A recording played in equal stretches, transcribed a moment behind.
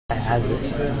has a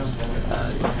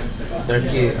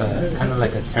circuit, kind of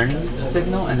like a turning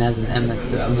signal, and has an M next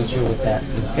to it. I'm not sure what that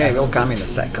is. Okay, we'll come in a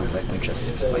second. Let me just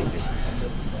explain this.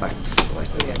 Right, so let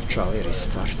me actually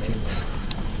restart it.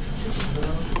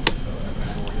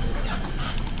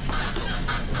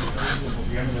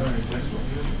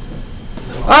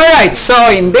 Alright, so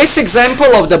in this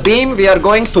example of the beam, we are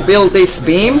going to build this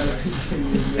beam.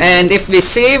 And if we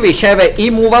see, we have an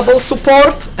immovable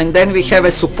support, and then we have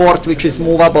a support which is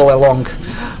movable along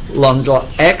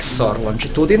x or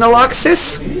longitudinal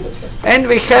axis. And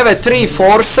we have three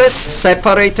forces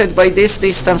separated by these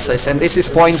distances, and this is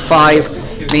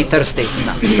 0.5 meters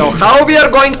distance. So how we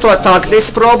are going to attack this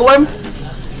problem?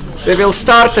 We will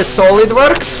start a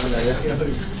SOLIDWORKS.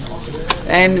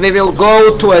 And we will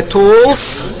go to a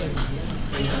tools,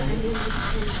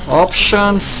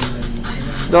 options,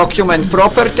 document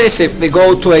properties. If we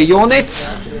go to a unit,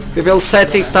 we will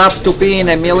set it up to be in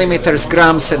millimeters,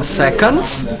 grams and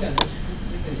seconds.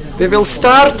 We will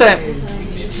start a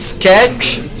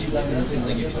sketch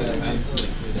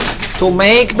to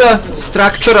make the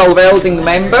structural welding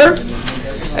member.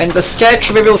 And the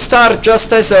sketch we will start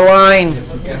just as a line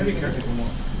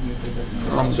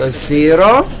from the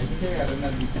 0.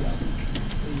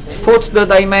 Put the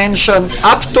dimension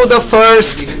up to the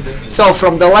first, so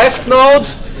from the left node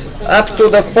up to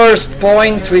the first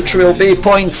point, which will be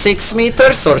 0.6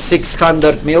 meters or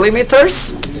 600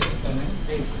 millimeters.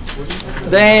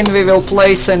 Then we will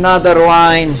place another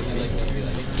line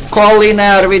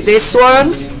collinear with this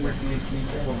one.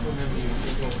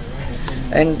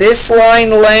 And this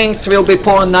line length will be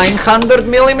 900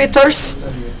 millimeters.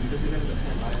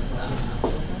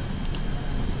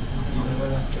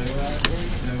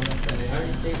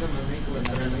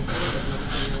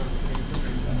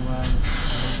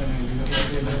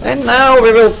 And now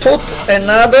we will put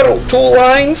another two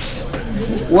lines.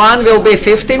 One will be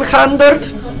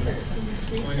 1500.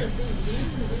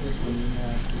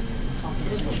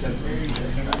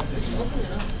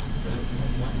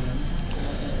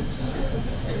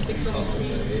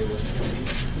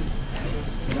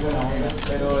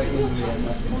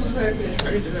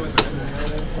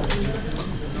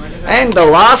 And the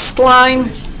last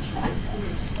line.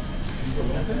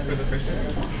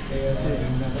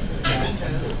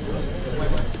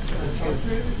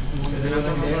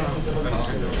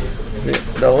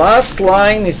 The last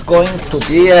line is going to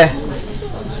be a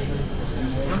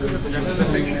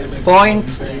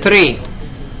 0.3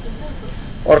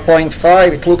 or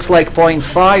 0.5. It looks like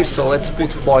 0.5, so let's put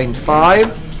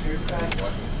 0.5.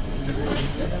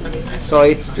 So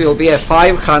it will be a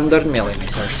 500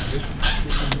 millimeters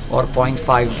or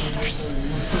 0.5 meters.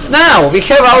 Now we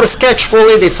have our sketch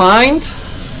fully defined.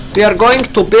 We are going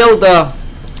to build the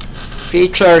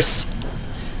features.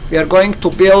 We are going to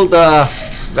build the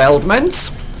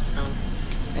weldments,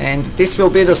 and this will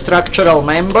be the structural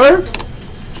member.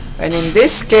 And in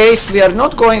this case we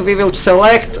will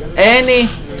select any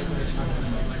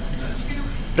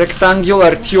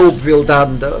rectangular tube will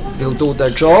do the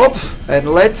job, and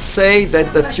let's say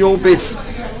that the tube is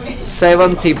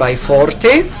 70 by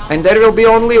 40, and there will be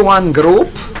only one group.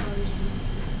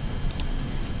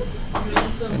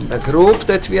 And the group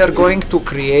that we are going to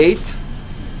create,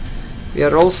 we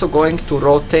are also going to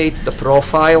rotate the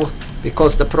profile,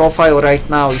 because the profile right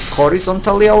now is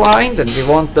horizontally aligned and we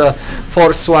want the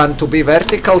fourth one to be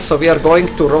vertical, so we are going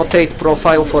to rotate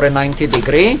profile for a 90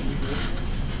 degree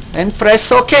and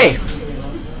press OK.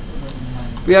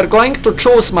 We are going to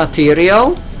choose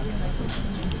material,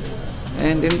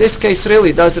 and in this case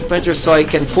really doesn't matter, so I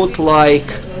can put like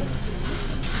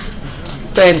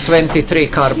 1023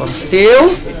 carbon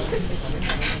steel.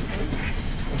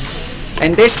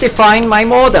 And this defines my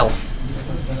model.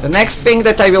 The next thing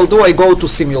that I will do, I go to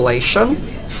simulation.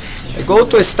 I go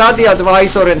to a study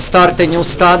advisor and start a new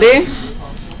study.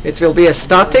 It will be a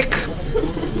static.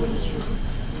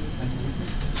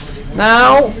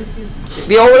 Now,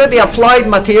 we already applied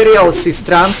materials is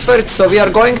transferred, so we are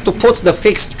going to put the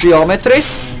fixed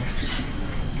geometries.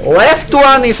 Left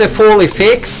one is a fully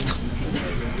fixed.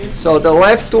 So the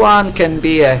left one can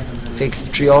be a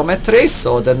fixed geometry,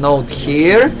 so the node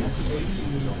here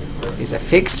is a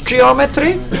fixed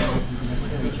geometry,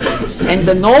 and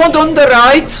the node on the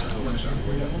right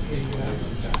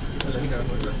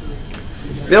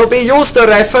will be used the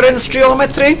reference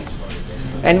geometry,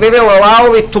 and we will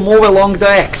allow it to move along the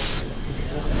x.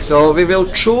 So we will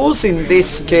choose, in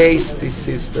this case, this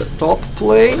is the top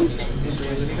plane.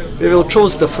 We will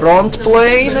choose the front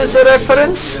plane as a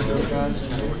reference.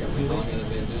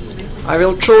 I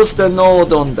will choose the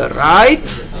node on the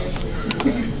right,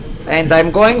 and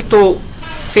I'm going to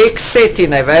fix it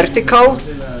in a vertical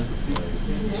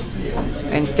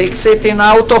and fix it in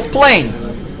out of plane.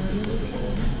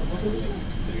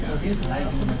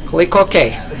 Click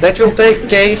OK. That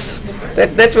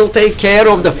will take care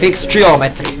of the fixed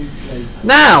geometry.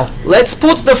 Now let's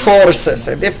put the forces,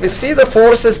 and if we see the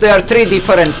forces, there are three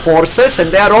different forces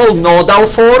and they are all nodal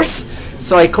force.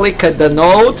 So I click at the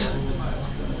node,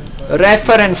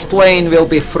 reference plane will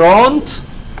be front,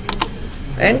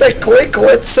 and I click,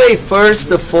 let's say, first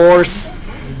the force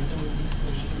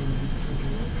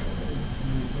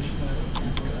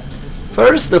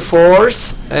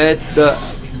at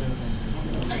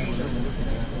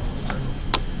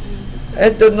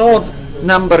the node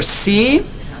number C.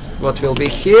 What will be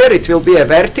here? It will be a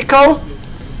vertical,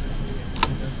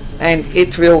 and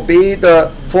it will be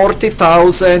the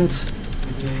 40,000.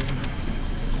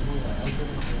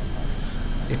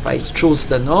 If I choose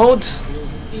the node,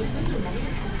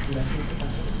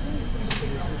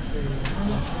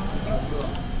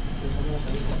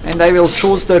 and I will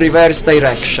choose the reverse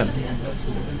direction.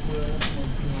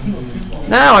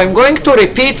 Now I'm going to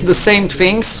repeat the same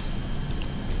things.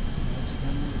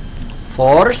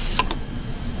 Force.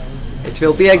 It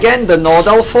will be again the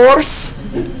nodal force.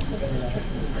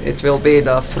 It will be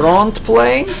the front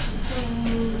plane.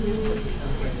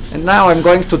 And now I'm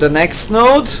going to the next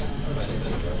node.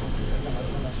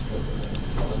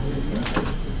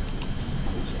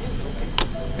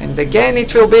 And again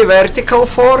it will be vertical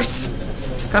force.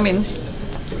 Come in.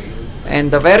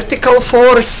 And the vertical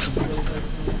force.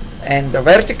 And the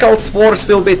vertical force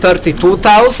will be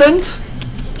 32,000.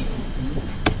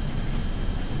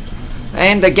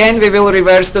 And again we will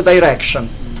reverse the direction.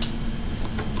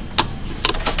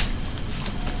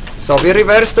 So we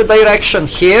reverse the direction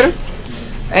here,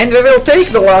 and we will take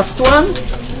the last one.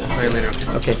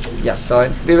 Okay, yeah, so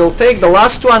we will take the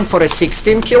last one for a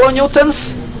 16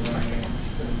 kilonewtons.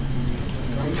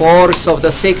 Force of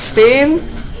the 16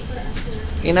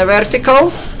 in a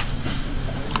vertical.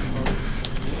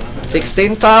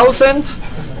 16,000.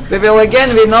 We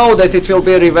know that it will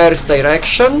be reverse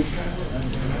direction.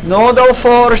 Nodal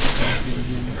force,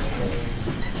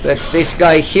 that's this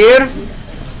guy here.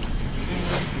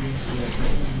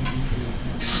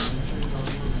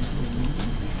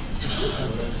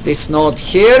 This node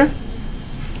here.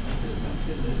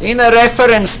 In a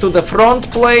reference to the front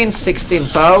plane,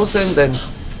 16,000 and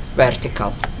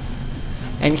vertical.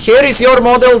 And here is your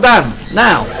model done.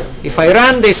 Now, if I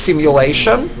run this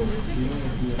simulation,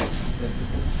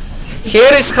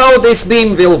 here is how this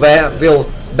beam will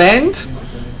bend.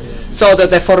 So the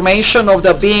deformation of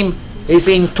the beam is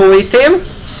intuitive.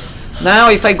 Now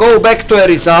if I go back to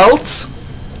results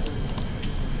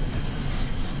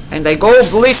and I go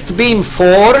list beam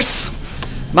force,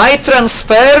 my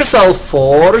transversal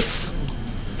force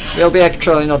will be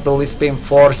actually not the list beam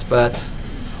force but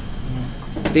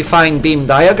define beam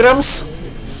diagrams.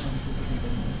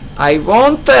 I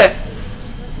want a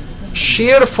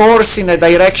shear force in a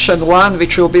direction 1,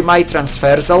 which will be my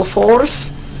transversal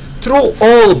force through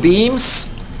all beams,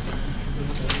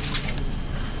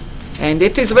 and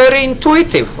it is very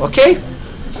intuitive. Okay,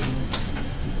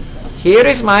 here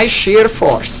is my shear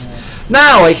force.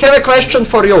 Now I have a question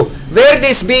for you. Where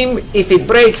this beam, if it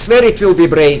breaks, where it will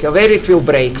break?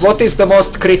 What is the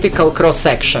most critical cross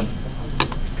section?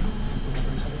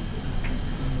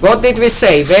 What did we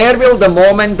say? Where will the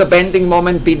moment, the bending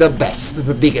moment, be the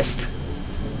biggest?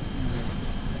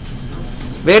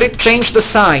 Where it changed the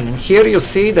sign, and here you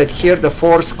see that here the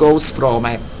force goes from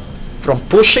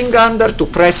pushing under to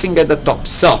pressing at the top.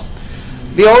 So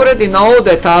we already know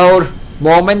that our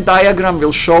moment diagram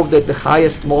will show that the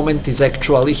highest moment is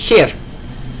actually here.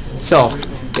 So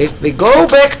if we go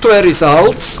back to a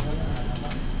results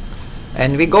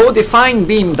and we go define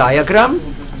beam diagram,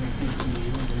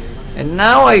 and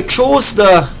now I choose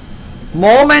the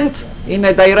moment in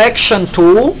a direction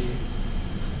 2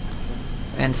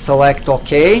 and select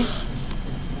OK,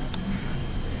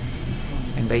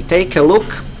 and I take a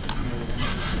look.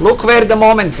 Look where the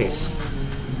moment is,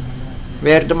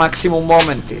 where the maximum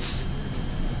moment is.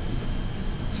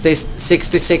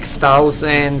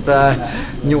 66,000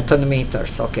 Newton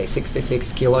meters. Okay,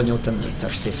 66 kilonewton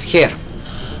meters is here.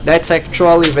 That's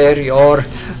actually where your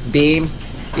beam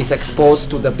is exposed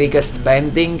to the biggest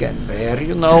bending and where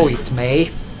you know it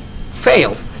may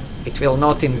fail. It will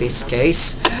not in this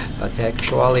case, but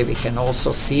actually we can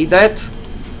also see that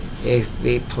if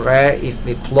we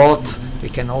plot, we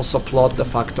can also plot the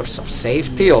factors of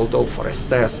safety, although for a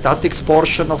statics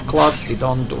portion of class we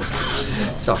don't do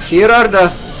that. So here are the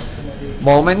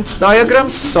moment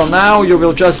diagrams. So now you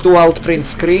will just do alt print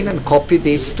screen and copy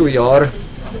this to your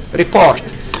report.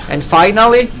 And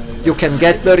finally you can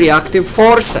get the reactive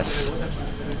forces.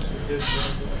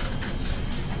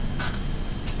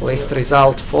 List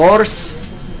result force.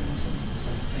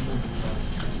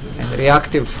 And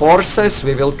reactive forces,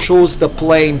 we will choose the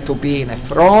plane to be in a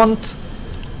front.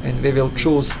 And we will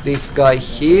choose this guy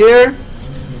here.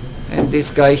 And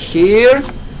this guy here.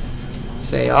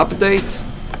 Say update.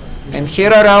 And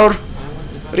here are our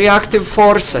reactive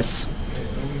forces.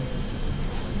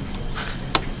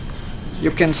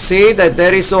 You can see that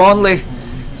there is only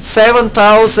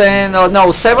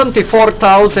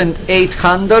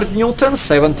 74,800 newtons,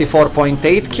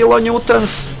 74.8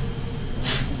 kilonewtons,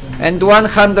 and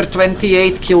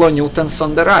 128 kilonewtons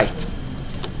on the right.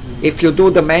 If you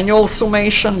do the manual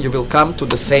summation, you will come to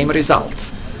the same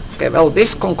results. Okay, well,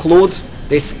 this concludes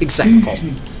this example.